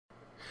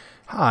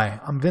Hi,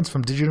 I'm Vince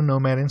from Digital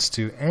Nomad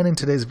Institute, and in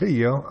today's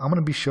video, I'm going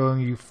to be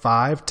showing you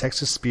 5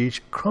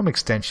 text-to-speech Chrome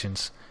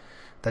extensions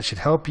that should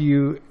help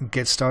you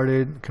get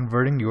started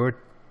converting your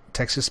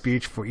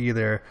text-to-speech for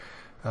either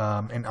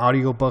an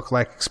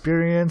audiobook-like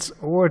experience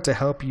or to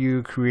help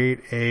you create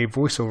a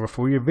voiceover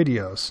for your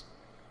videos.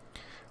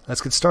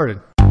 Let's get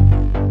started.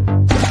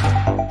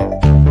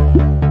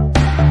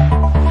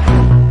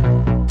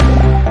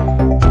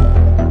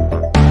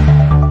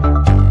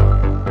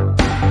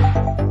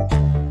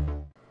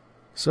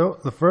 So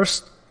the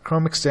first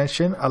Chrome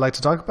extension I like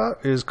to talk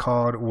about is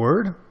called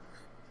Word,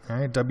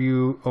 right?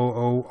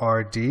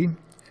 W-O-O-R-D,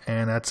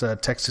 and that's a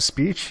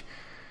text-to-speech.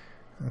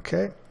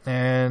 Okay,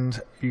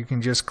 and you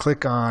can just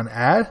click on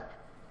Add.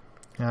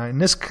 In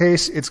this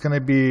case, it's going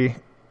to be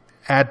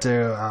Add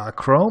to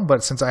Chrome,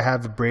 but since I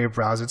have the Brave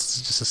browser,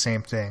 it's just the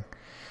same thing.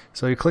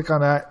 So you click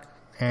on that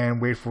and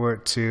wait for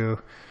it to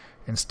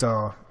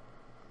install.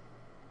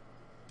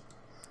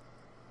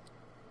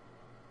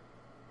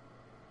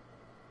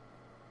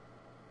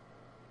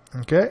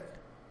 Okay,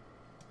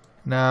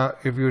 now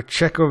if you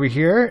check over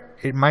here,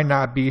 it might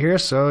not be here,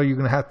 so you're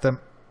gonna have to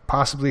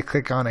possibly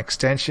click on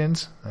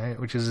extensions, right,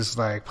 which is this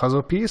like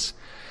puzzle piece,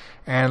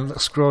 and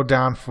scroll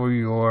down for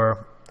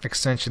your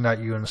extension that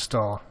you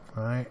install,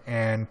 right,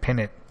 and pin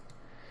it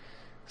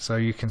so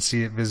you can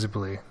see it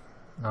visibly.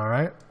 All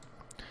right,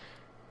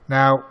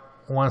 now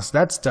once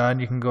that's done,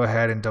 you can go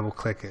ahead and double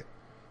click it.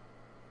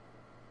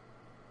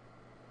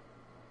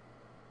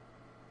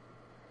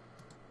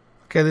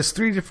 Okay, there's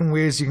 3 different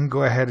ways you can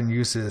go ahead and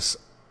use this.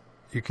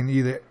 You can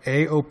either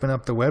open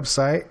up the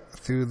website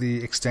through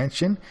the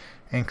extension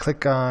and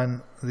click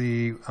on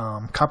the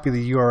copy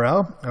the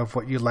URL of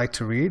what you'd like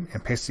to read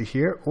and paste it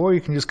here, or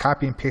you can just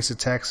copy and paste the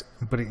text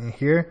and put it in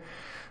here.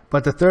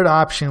 But the third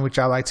option, which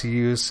I like to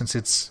use since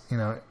it's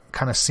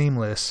kind of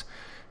seamless,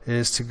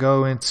 is to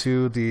go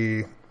into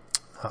the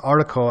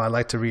article I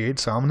like to read.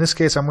 So in this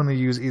case, I'm going to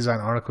use Esign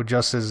article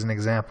just as an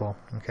example.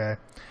 Okay,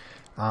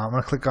 I'm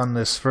going to click on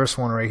this first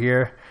one right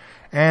here.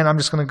 And I'm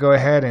just going to go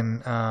ahead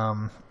and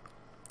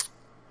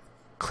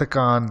click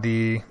on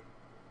the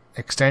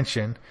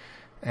extension,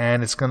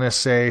 and it's going to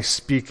say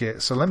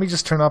SpeakIt. So let me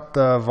just turn up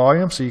the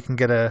volume so you can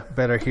get a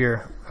better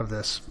hear of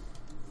this.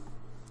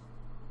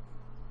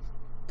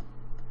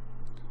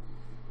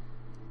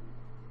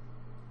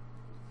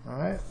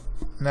 Alright,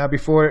 now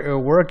before it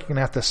will work, you're going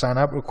to have to sign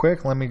up real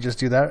quick. Let me just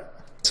do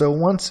that. So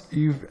once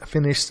you've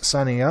finished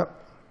signing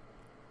up,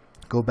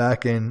 go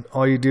back and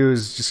all you do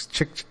is just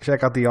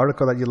check out the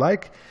article that you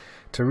like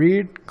to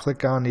read,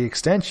 click on the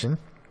extension,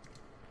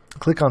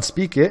 click on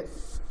SpeakIt,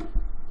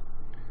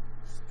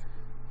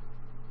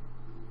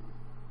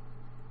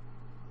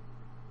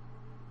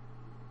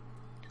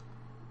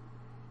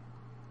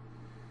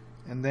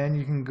 and then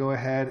you can go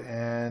ahead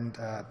and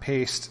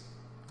paste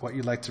what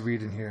you'd like to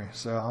read in here.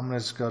 So I'm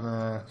just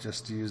gonna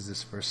use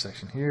this first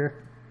section here.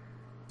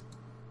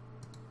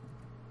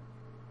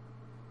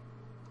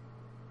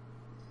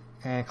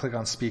 And click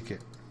on SpeakIt.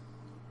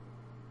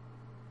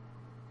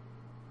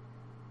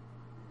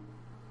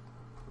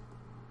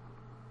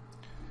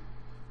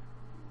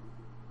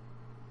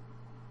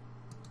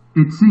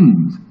 It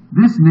seems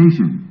this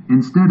nation,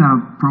 instead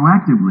of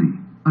proactively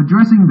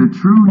addressing the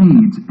true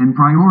needs and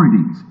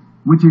priorities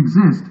which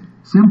exist,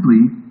 simply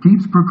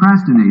keeps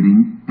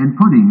procrastinating and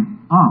putting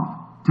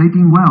off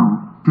taking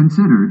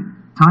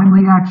well-considered,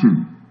 timely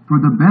action for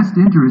the best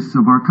interests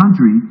of our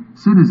country,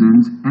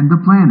 citizens, and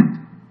the planet,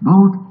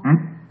 both at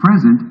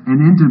present and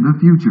into the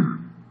future.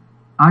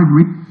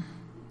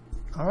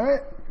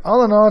 Alright,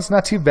 all in all, it's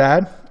not too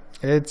bad.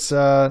 It's,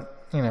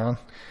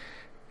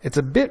 it's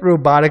a bit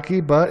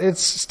robotic-y, but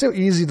it's still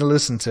easy to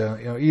listen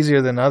to,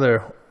 easier than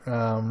other,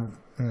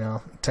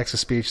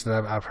 text-to-speech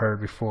that I've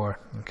heard before.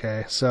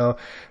 Okay, so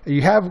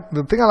you have,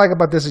 the thing I like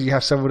about this is you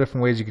have several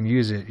different ways you can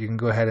use it. You can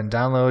go ahead and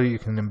download it, you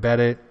can embed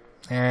it,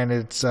 and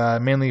it's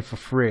mainly for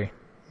free.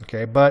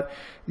 Okay, but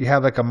you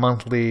have like a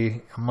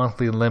monthly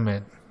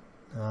limit.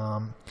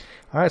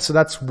 Alright, so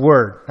that's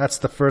Word. That's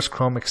the first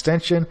Chrome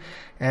extension,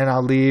 and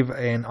I'll leave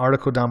an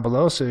article down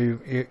below so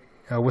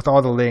with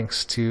all the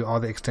links to all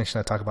the extensions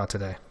I talk about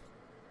today.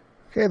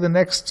 Okay, the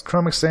next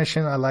Chrome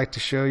extension I like to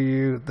show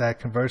you that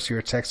converts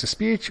your text to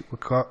speech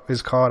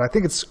is called, I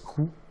think it's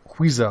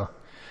Huiza.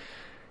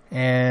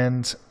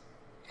 And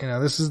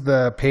this is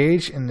the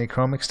page in the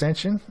Chrome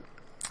extension.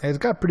 It's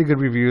got pretty good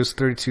reviews,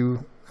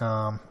 32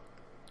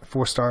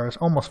 4 stars,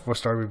 almost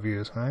 4-star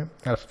reviews, right?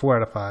 4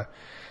 out of 5.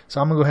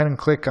 So I'm gonna go ahead and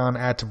click on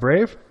Add to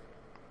Brave,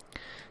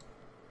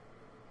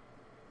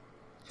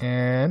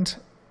 and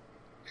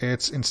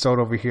it's installed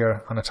over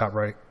here on the top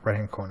right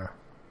hand corner.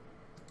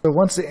 So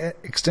once the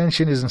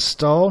extension is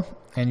installed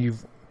and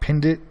you've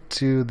pinned it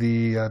to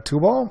the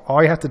toolbar,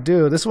 all you have to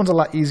do, this one's a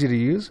lot easier to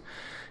use.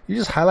 You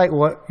just highlight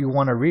what you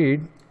want to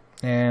read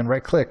and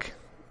right click.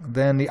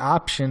 Then the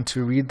option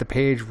to read the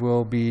page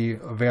will be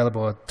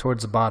available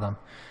towards the bottom,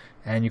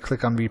 and you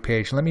click on Read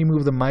Page. Let me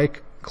move the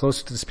mic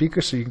closer to the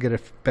speaker so you can get a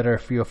better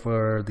feel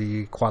for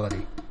the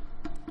quality.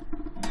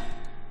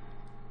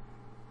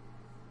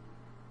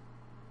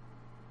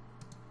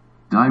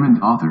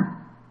 Diamond author.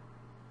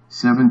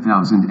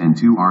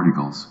 7,002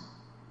 articles.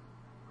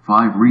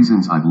 5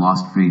 reasons I've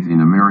lost faith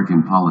in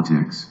American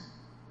politics.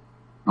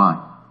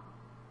 By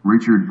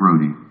Richard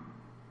Brody.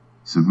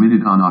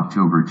 Submitted on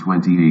October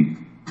 28,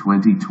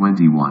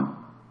 2021.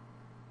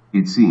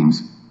 It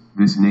seems,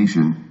 this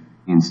nation,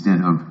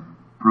 instead of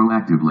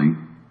proactively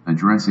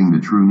addressing the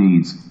true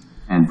needs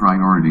and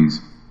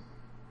priorities.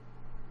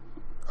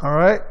 All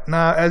right.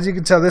 Now, as you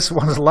can tell, this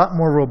one is a lot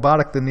more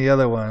robotic than the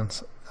other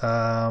ones.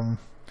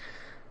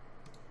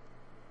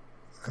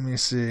 Let me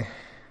see.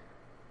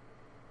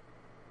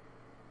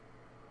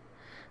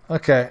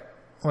 Okay.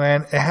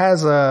 When it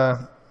has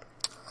a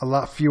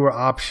lot fewer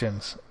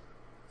options.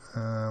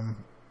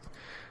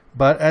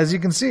 But as you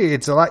can see,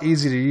 it's a lot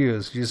easier to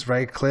use. You just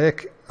right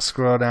click,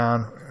 scroll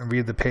down, and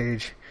read the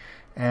page.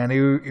 And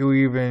it will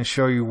even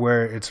show you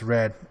where it's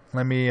read.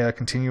 Let me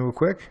continue real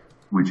quick.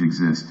 Which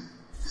exist,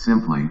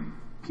 simply,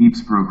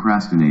 keeps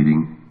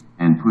procrastinating,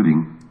 and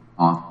putting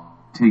off,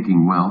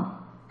 taking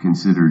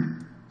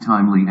well-considered,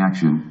 timely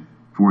action,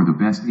 for the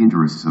best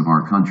interests of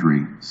our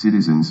country,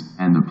 citizens,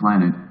 and the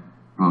planet,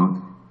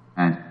 both,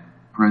 at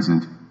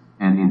present,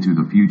 and into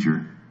the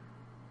future.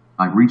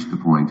 I've reached the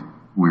point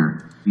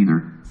where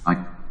either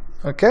I...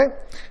 Okay,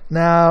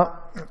 now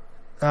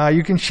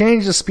you can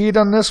change the speed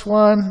on this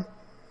one,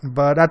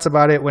 but that's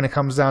about it when it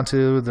comes down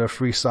to the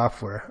free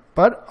software.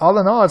 But all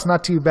in all, it's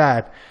not too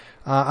bad.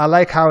 I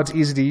like how it's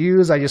easy to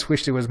use. I just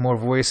wish there was more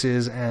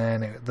voices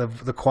and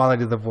the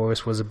quality of the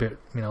voice was a bit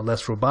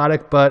less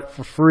robotic. But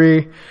for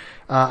free,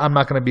 I'm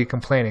not going to be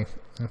complaining.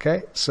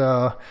 Okay,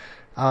 so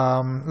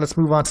let's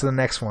move on to the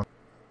next one.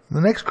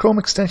 The next Chrome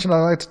extension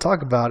I'd like to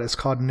talk about is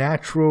called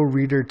Natural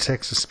Reader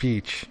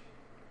Text-to-Speech.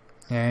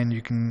 And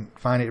you can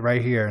find it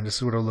right here, and this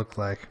is what it'll look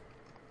like.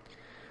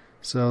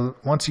 So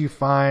once you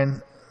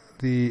find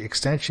the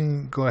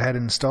extension, go ahead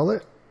and install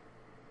it.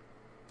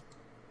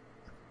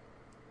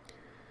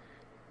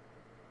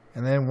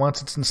 And then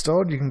once it's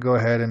installed, you can go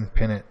ahead and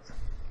pin it.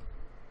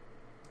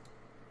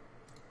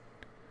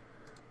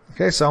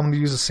 Okay, so I'm going to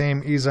use the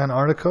same eZine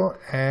article,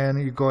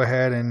 and you go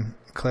ahead and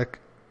click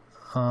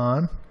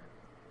on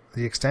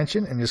the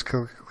extension and just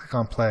click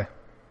on play.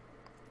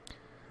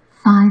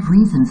 5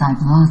 reasons I've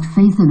lost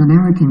faith in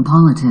American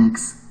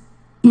politics.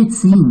 It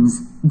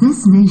seems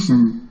this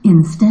nation,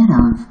 instead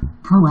of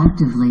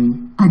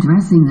proactively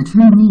addressing the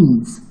true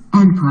needs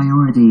and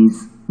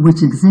priorities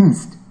which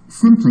exist,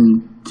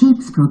 simply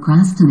keeps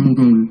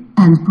procrastinating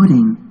and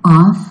putting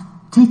off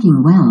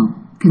taking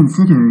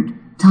well-considered,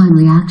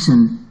 timely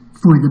action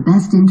for the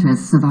best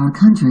interests of our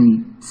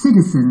country,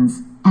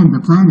 citizens, and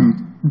the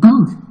planet,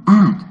 both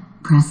at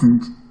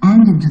present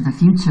and into the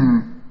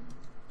future.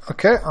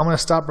 Okay, I'm going to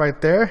stop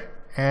right there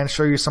and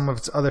show you some of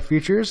its other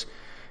features.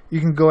 You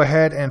can go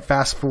ahead and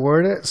fast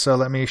forward it, so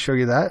let me show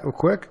you that real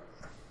quick.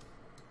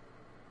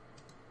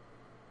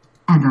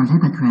 And are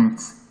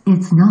hypocrites.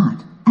 It's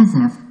not as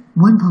if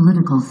one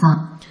political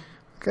side.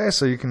 Okay,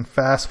 so you can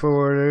fast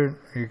forward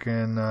it. You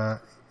can,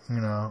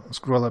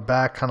 scroll it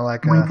back, kind of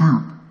like Wake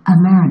up,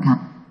 America.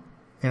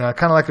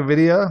 kind of like a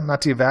video.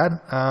 Not too bad.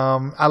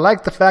 I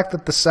like the fact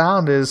that the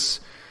sound is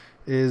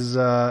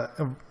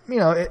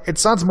it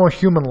sounds more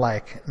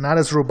human-like, not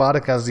as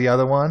robotic as the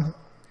other one.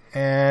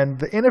 And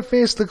the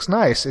interface looks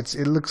nice.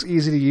 It looks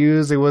easy to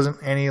use. There wasn't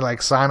any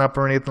like sign up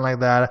or anything like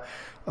that.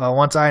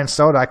 Once I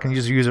installed it, I can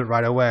just use it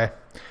right away.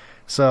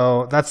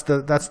 So that's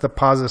the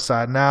positive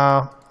side.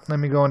 Now let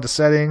me go into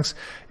settings.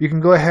 You can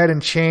go ahead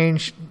and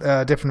change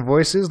different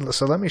voices.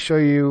 So let me show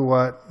you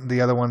what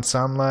the other ones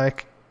sound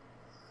like.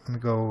 Let me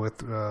go with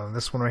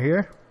this one right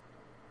here.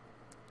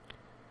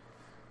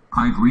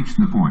 I've reached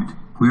the point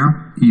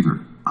where either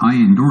I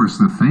endorse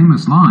the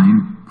famous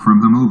line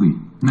from the movie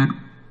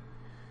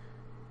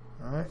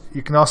All right.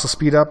 You can also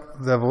speed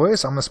up the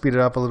voice. I'm going to speed it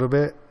up a little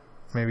bit,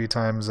 maybe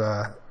times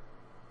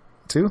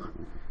 2.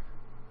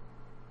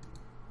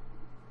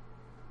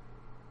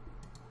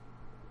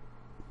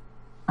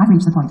 I've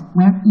reached the point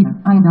where either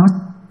I endorse.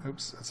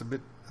 Oops, that's a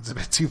bit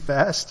too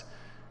fast.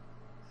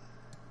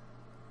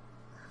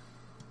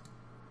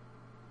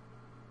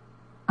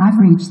 I've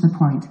reached the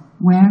point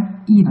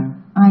where either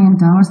I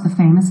endorse the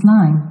famous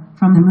line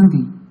from the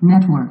movie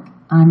Network,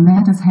 I'm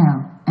mad as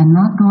hell and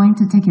not going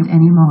to take it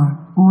anymore,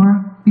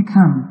 or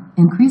become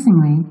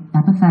increasingly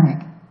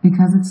apathetic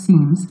because it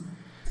seems.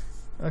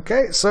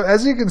 Okay, so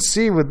as you can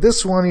see with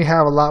this one, you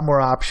have a lot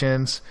more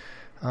options.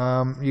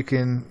 You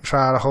can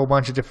try out a whole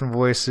bunch of different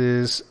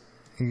voices.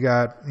 You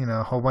got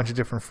a whole bunch of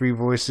different free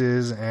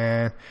voices,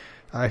 and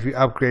if you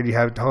upgrade, you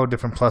have a whole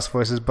different plus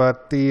voices.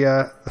 But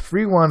the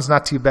free one's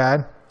not too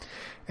bad,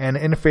 and the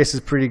interface is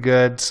pretty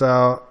good.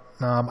 So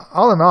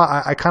all in all,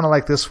 I kind of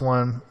like this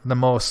one the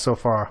most so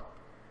far.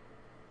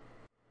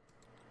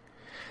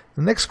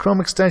 The next Chrome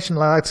extension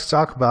I like to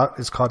talk about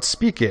is called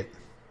SpeakIt.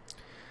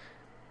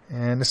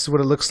 And this is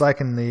what it looks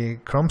like in the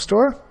Chrome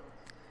store.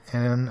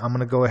 And I'm going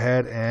to go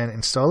ahead and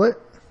install it.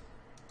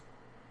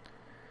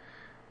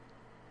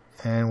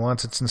 And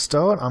once it's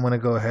installed, I'm going to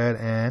go ahead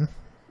and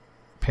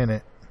pin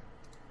it.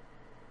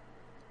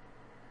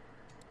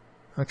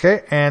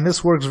 Okay, and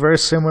this works very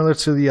similar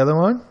to the other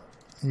one.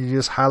 You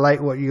just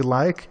highlight what you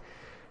like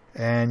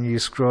and you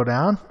scroll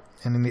down,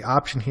 and in the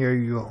option here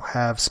you'll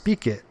have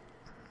SpeakIt.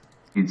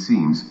 It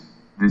seems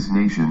this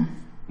nation,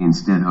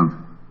 instead of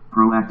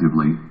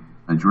proactively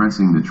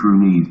addressing the true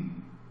need.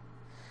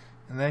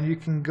 And then you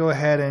can go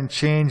ahead and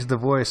change the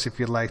voice if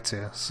you'd like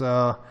to.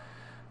 So,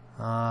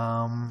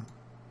 let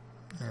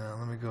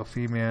me go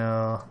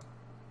female,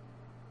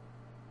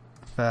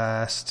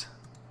 fast.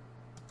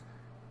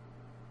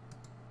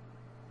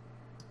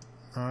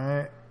 All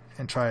right,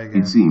 and try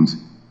again. It seems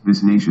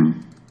this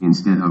nation,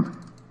 instead of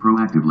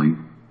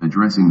proactively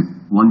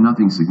addressing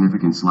nothing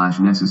significant /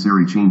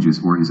 necessary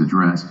changes or is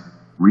addressed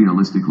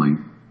realistically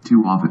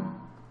too often.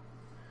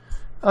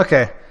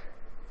 Okay.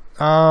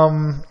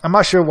 I'm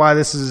not sure why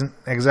this isn't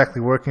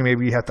exactly working.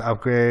 Maybe you have to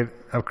upgrade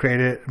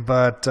it.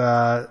 But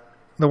the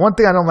one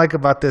thing I don't like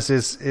about this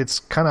is it's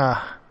kind of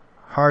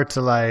hard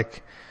to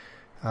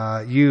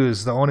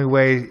use. The only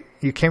way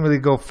you can't really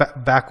go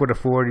backward or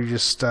forward. You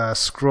just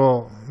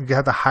scroll. You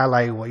have to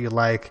highlight what you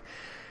like,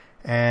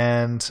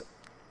 and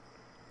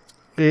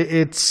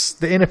the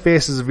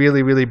interface is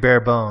really, really bare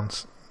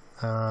bones.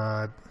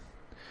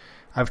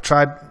 I've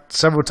tried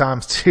several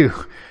times to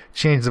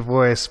change the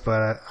voice,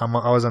 but I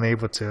was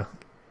unable to.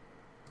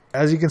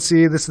 As you can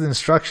see, this is the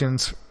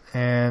instructions,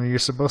 and you're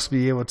supposed to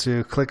be able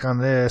to click on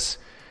this,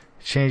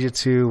 change it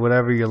to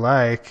whatever you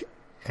like,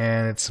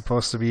 and it's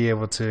supposed to be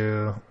able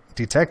to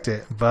detect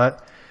it.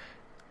 But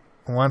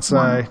once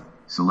 1.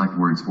 Select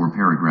words or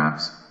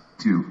paragraphs.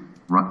 2.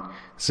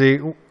 See,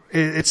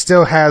 it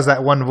still has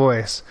that one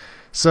voice.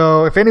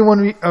 So if any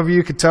one of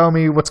you could tell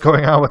me what's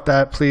going on with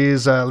that,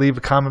 please leave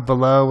a comment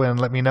below and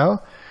let me know.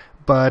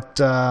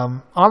 But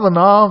all in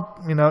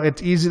all,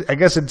 it's easy. I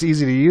guess it's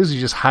easy to use.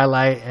 You just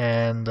highlight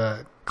and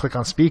click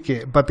on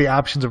SpeakIt, but the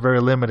options are very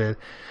limited.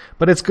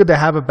 But it's good to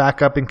have a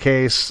backup in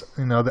case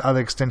the other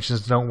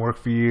extensions don't work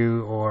for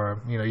you, or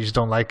you just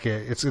don't like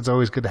it. It's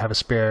always good to have a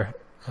spare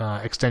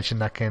extension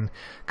that can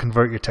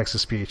convert your text to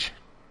speech.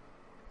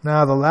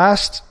 Now the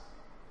last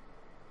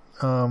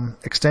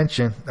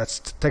extension, that's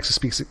text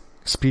to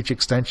speech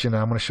extension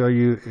I'm going to show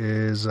you,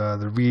 is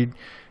the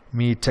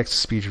ReadMe text to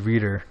speech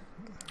reader.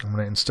 I'm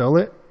going to install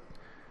it,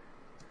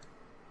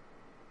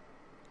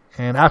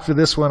 and after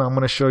this one I'm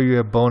going to show you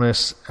a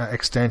bonus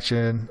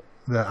extension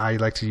that I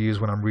like to use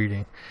when I'm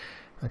reading.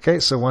 Okay,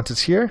 so once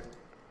it's here,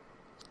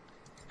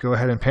 go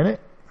ahead and pin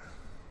it.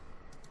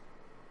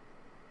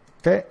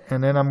 Okay,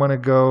 and then I'm going to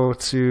go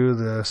to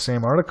the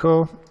same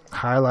article,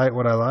 highlight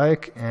what I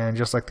like, and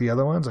just like the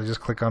other ones, I just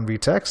click on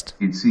read text.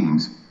 It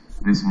seems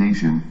this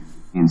nation,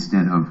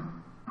 instead of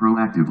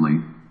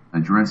proactively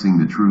addressing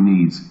the true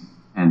needs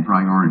and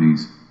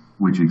priorities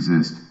which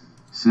exist,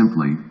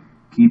 simply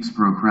keeps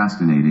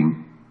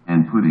procrastinating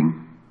and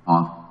putting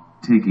off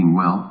taking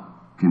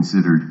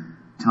well-considered,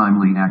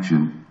 timely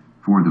action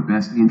for the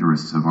best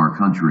interests of our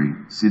country,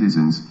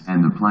 citizens,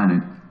 and the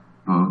planet,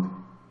 both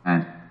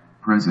at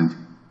present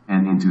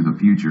and into the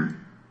future.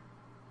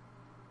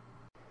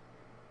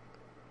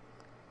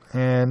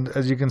 And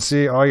as you can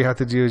see, all you have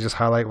to do is just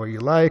highlight what you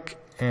like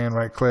and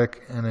right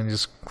click, and then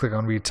just click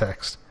on read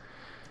text.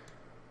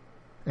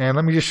 And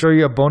let me just show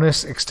you a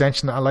bonus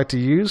extension that I like to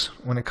use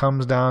when it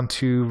comes down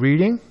to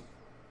reading.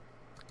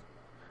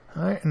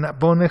 All right, and that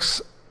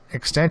bonus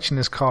extension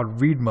is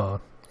called read mode.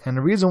 And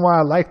the reason why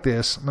I like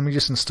this, let me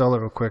just install it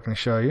real quick and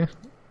show you.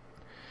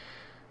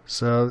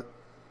 So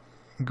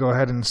go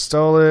ahead and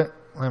install it.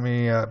 Let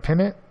me pin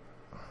it.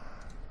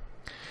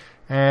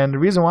 And the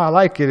reason why I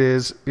like it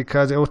is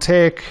because it will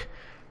take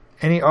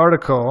any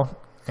article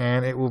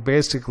and it will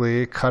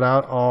basically cut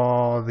out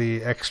all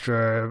the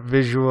extra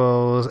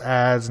visuals,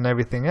 ads, and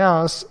everything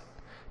else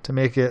to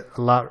make it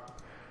a lot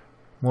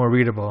more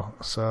readable.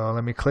 So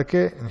let me click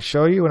it and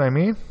show you what I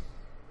mean.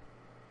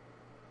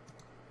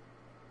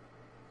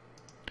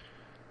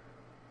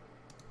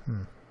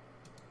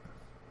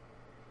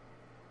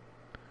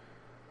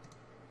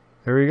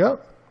 There we go.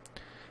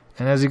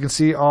 And as you can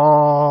see,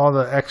 all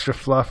the extra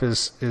fluff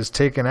is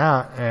taken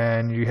out,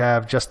 and you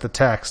have just the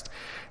text.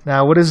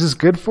 Now, what is this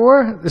good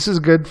for? This is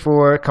good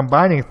for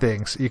combining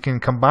things. You can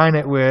combine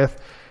it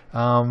with,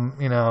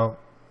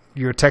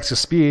 your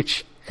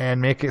text-to-speech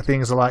and make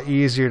things a lot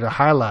easier to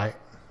highlight.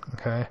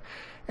 Okay,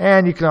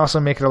 and you can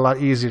also make it a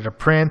lot easier to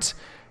print.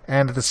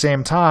 And at the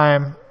same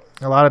time,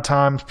 a lot of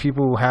times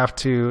people have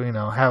to,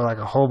 have like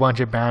a whole bunch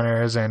of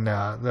banners, and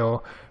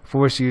they'll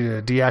force you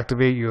to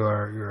deactivate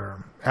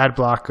your ad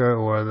blocker,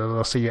 or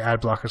they'll say your ad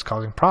blocker is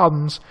causing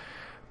problems.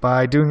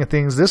 By doing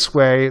things this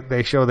way,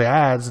 they show the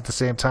ads at the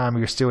same time.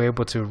 You're still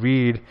able to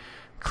read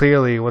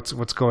clearly what's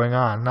going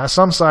on. Now,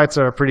 some sites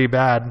are pretty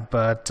bad,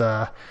 but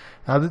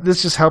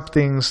this just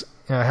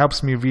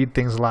helps me read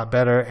things a lot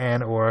better,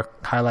 and or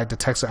highlight the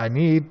text that I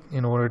need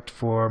in order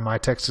for my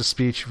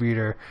text-to-speech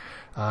reader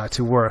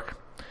to work.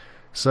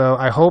 So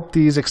I hope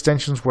these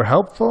extensions were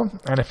helpful,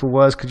 and if it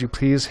was, could you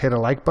please hit a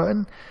like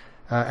button,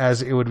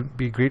 as it would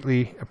be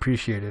greatly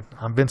appreciated.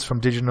 I'm Vince from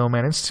Digital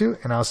Nomad Institute,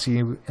 and I'll see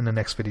you in the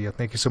next video.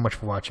 Thank you so much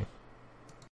for watching.